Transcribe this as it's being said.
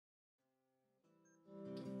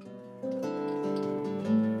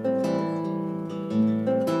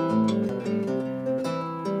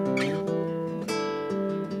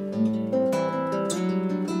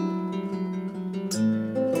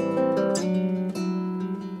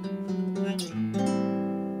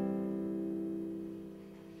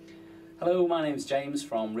Hello, my name is James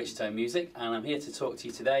from Richtone Music, and I'm here to talk to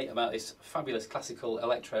you today about this fabulous classical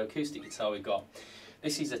electro-acoustic guitar we've got.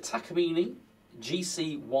 This is a Takamine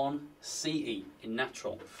GC1CE in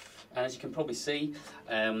natural, and as you can probably see,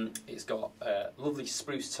 it's got a lovely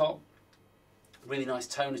spruce top, really nice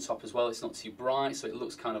toner top as well. It's not too bright, so it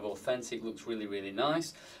looks kind of authentic, looks really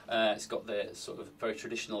nice. It's got the sort of very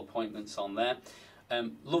traditional appointments on there.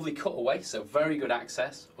 Lovely cutaway, so very good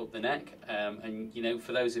access up the neck, and you know,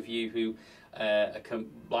 for those of you who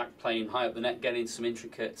like playing high up the neck, getting some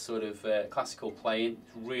intricate sort of classical playing,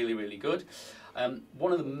 it's really good.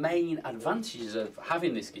 One of the main advantages of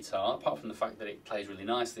having this guitar, apart from the fact that it plays really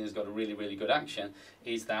nicely and has got a really good action,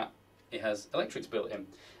 is that it has electrics built in.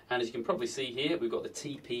 And as you can probably see here, we've got the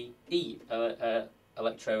TPE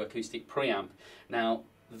electro-acoustic preamp. Now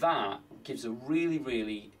that gives a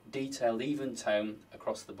really detailed, even tone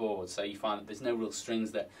across the board, so you find that there's no real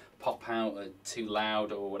strings that pop out or too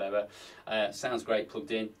loud or whatever. Sounds great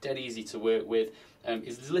plugged in, dead easy to work with.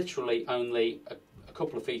 It's literally only a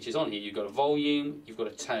couple of features on here. You've got a volume, you've got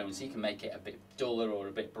a tone, so you can make it a bit duller or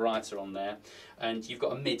a bit brighter on there, and you've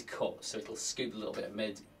got a mid cut, so it'll scoop a little bit of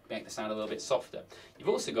mid, make the sound a little bit softer. You've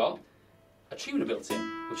also got a tuner built in,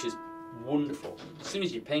 which is wonderful. As soon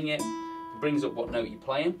as you ping it, it brings up what note you're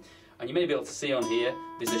playing, and you may be able to see on here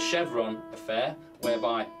there's a chevron affair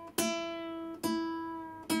whereby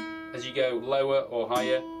as you go lower or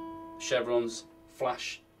higher, chevrons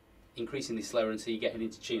flash increasingly slower until you're getting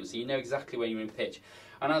into tune, so you know exactly where you're in pitch.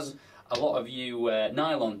 And as a lot of you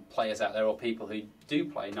nylon players out there, or people who do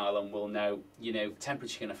play nylon, will know, you know,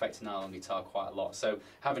 temperature can affect a nylon guitar quite a lot, so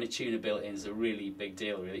having a tuner built in is a really big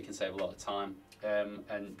deal. Really, it can save a lot of time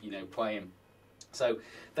and, you know, playing. So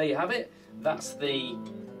there you have it. That's the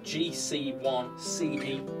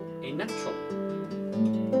GC1CE in natural.